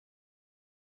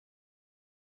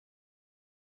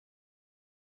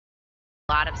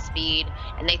lot of speed,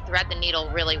 and they thread the needle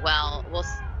really well. We'll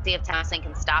see if Towson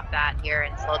can stop that here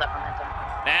and slow that momentum.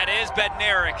 That is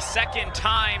Bednarik. Second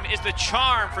time is the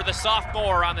charm for the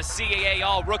sophomore on the CAA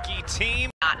all-rookie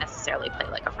team. Not necessarily play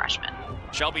like a freshman.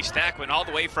 Shelby Stack went all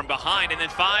the way from behind and then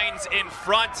finds in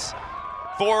front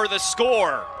for the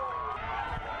score.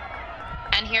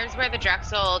 And here's where the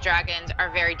Drexel Dragons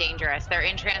are very dangerous. They're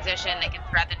in transition, they can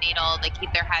thread the needle, they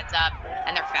keep their heads up,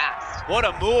 and they're fast. What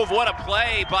a move, what a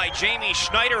play by Jamie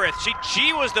Schneidereth.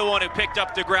 She was the one who picked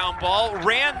up the ground ball,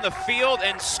 ran the field,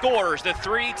 and scores, the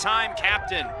three-time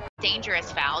captain.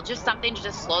 Dangerous foul, just something to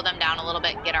just slow them down a little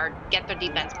bit, get their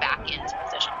defense back into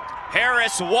position.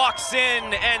 Harris walks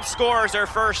in and scores her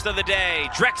first of the day.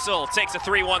 Drexel takes a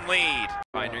 3-1 lead.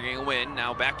 Finding a win,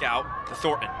 now back out to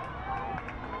Thornton.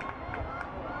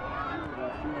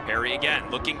 Perry again,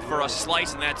 looking for a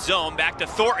slice in that zone, back to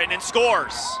Thornton and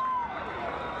scores.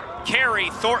 Carrie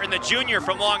Thornton, the junior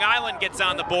from Long Island, gets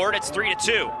on the board. It's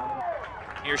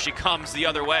 3-2. Here she comes the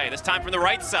other way, this time from the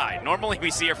right side. Normally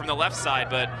we see her from the left side,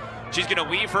 but she's gonna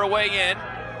weave her way in,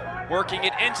 working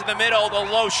it into the middle, the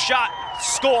low shot,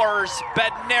 scores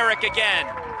Bednarik again.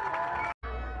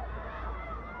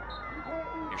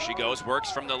 Here she goes,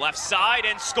 works from the left side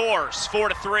and scores,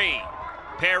 4-3.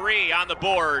 Perry on the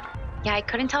board. Yeah, I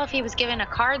couldn't tell if he was given a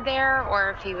card there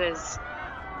or if he was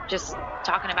just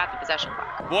talking about the possession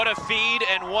clock. What a feed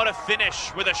and what a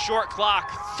finish with a short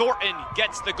clock. Thornton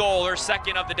gets the goal, her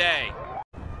second of the day.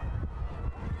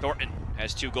 Thornton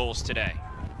has 2 goals today.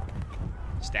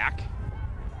 Stack.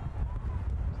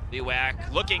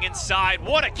 Lewak looking inside.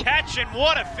 What a catch and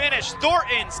what a finish.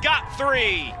 Thornton's got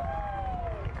 3.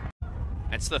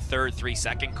 That's the third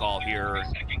 3-second call here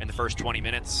in the first 20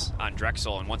 minutes on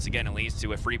Drexel, and once again it leads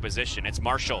to a free position. It's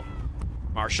Marshall.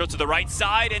 Marshall to the right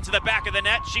side, into the back of the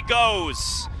net she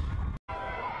goes.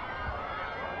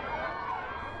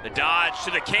 The dodge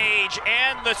to the cage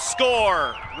and the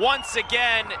score. Once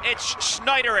again, it's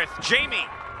Schneidereth, Jamie.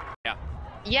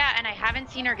 Yeah, and I haven't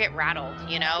seen her get rattled,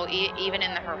 you know, even in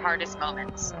her hardest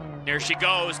moments. Here she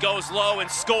goes low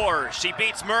and scores. She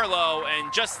beats Merlot,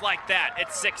 and just like that,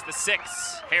 it's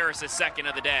 6-6. Harris' second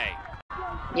of the day.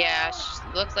 Yeah,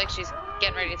 looks like she's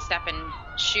getting ready to step and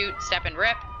shoot, step and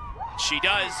rip. She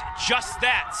does just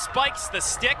that, spikes the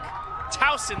stick.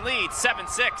 Towson leads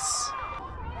 7-6.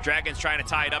 Dragons trying to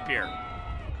tie it up here.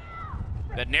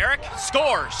 Bednarik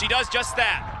scores, she does just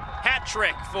that. Hat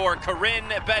trick for Corinne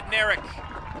Bednarik.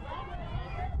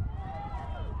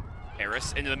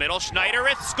 Harris into the middle,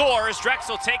 Schneidereth scores,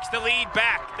 Drexel takes the lead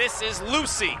back. This is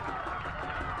Lucy.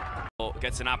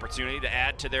 Gets an opportunity to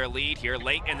add to their lead here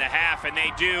late in the half, and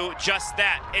they do just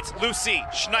that. It's Lucy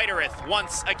Schneidereth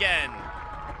once again.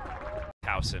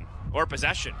 Towson, or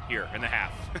possession here in the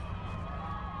half.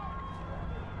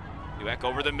 Sliwak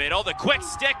over the middle, the quick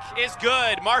stick is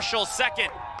good. Marshall second.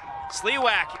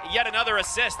 Sliwak, yet another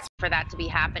assist. For that to be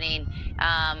happening,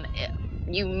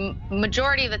 you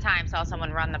majority of the time saw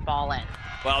someone run the ball in.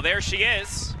 Well, there she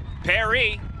is.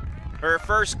 Perry, her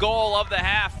first goal of the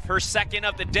half, her second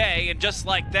of the day, and just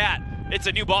like that, it's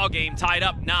a new ball game tied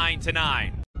up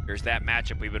 9-9. Here's that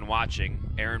matchup we've been watching.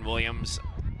 Aaron Williams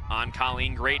on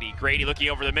Colleen Grady. Grady looking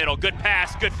over the middle, good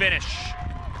pass, good finish.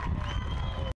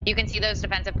 You can see those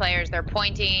defensive players, they're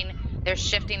pointing, they're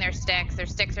shifting their sticks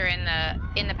are in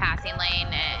the passing lane.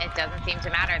 It doesn't seem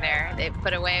to matter there. They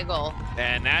put away a goal.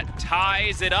 And that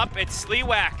ties it up. It's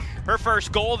Sliwak. Her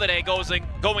first goal today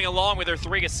going along with her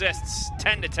 3 assists,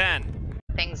 10-10.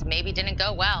 Things maybe didn't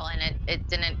go well, and it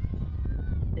didn't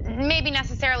maybe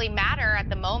necessarily matter at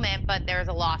the moment, but there's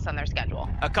a loss on their schedule.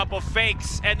 A couple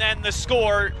fakes, and then the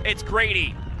score, it's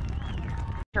Grady.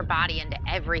 Her body into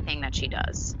everything that she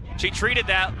does. She treated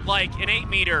that like an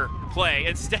 8-meter play.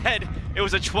 Instead, it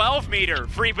was a 12-meter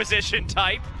free position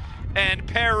type, and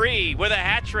Perry with a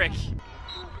hat trick.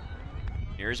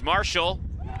 Here's Marshall,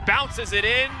 bounces it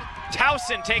in.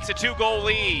 Towson takes a 2-goal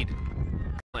lead.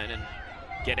 And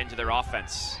get into their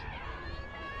offense.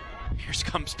 Here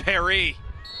comes Perry,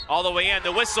 all the way in.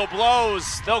 The whistle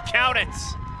blows, they'll count it.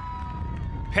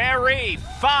 Perry,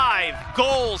 5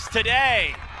 goals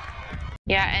today.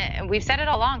 Yeah, and we've said it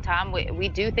all along, Tom. We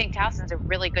do think Towson's a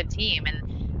really good team,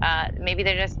 and maybe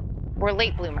we're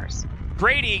late bloomers.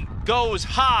 Grady goes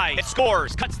high, it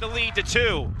scores, cuts the lead to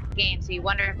 2. Game, so you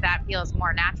wonder if that feels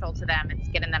more natural to them. It's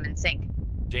getting them in sync.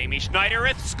 Jamie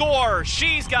Schneidereth scores.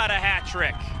 She's got a hat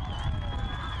trick.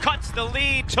 Cuts the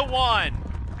lead to 1.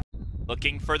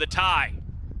 Looking for the tie,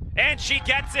 and she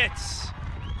gets it.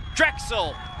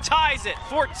 Drexel ties it,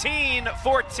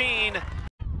 14-14.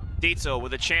 Dietzel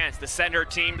with a chance to send her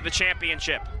team to the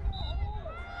championship.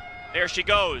 There she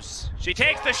goes. She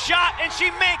takes the shot, and she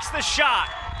makes the shot.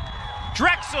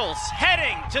 Drexel's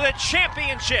heading to the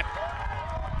championship.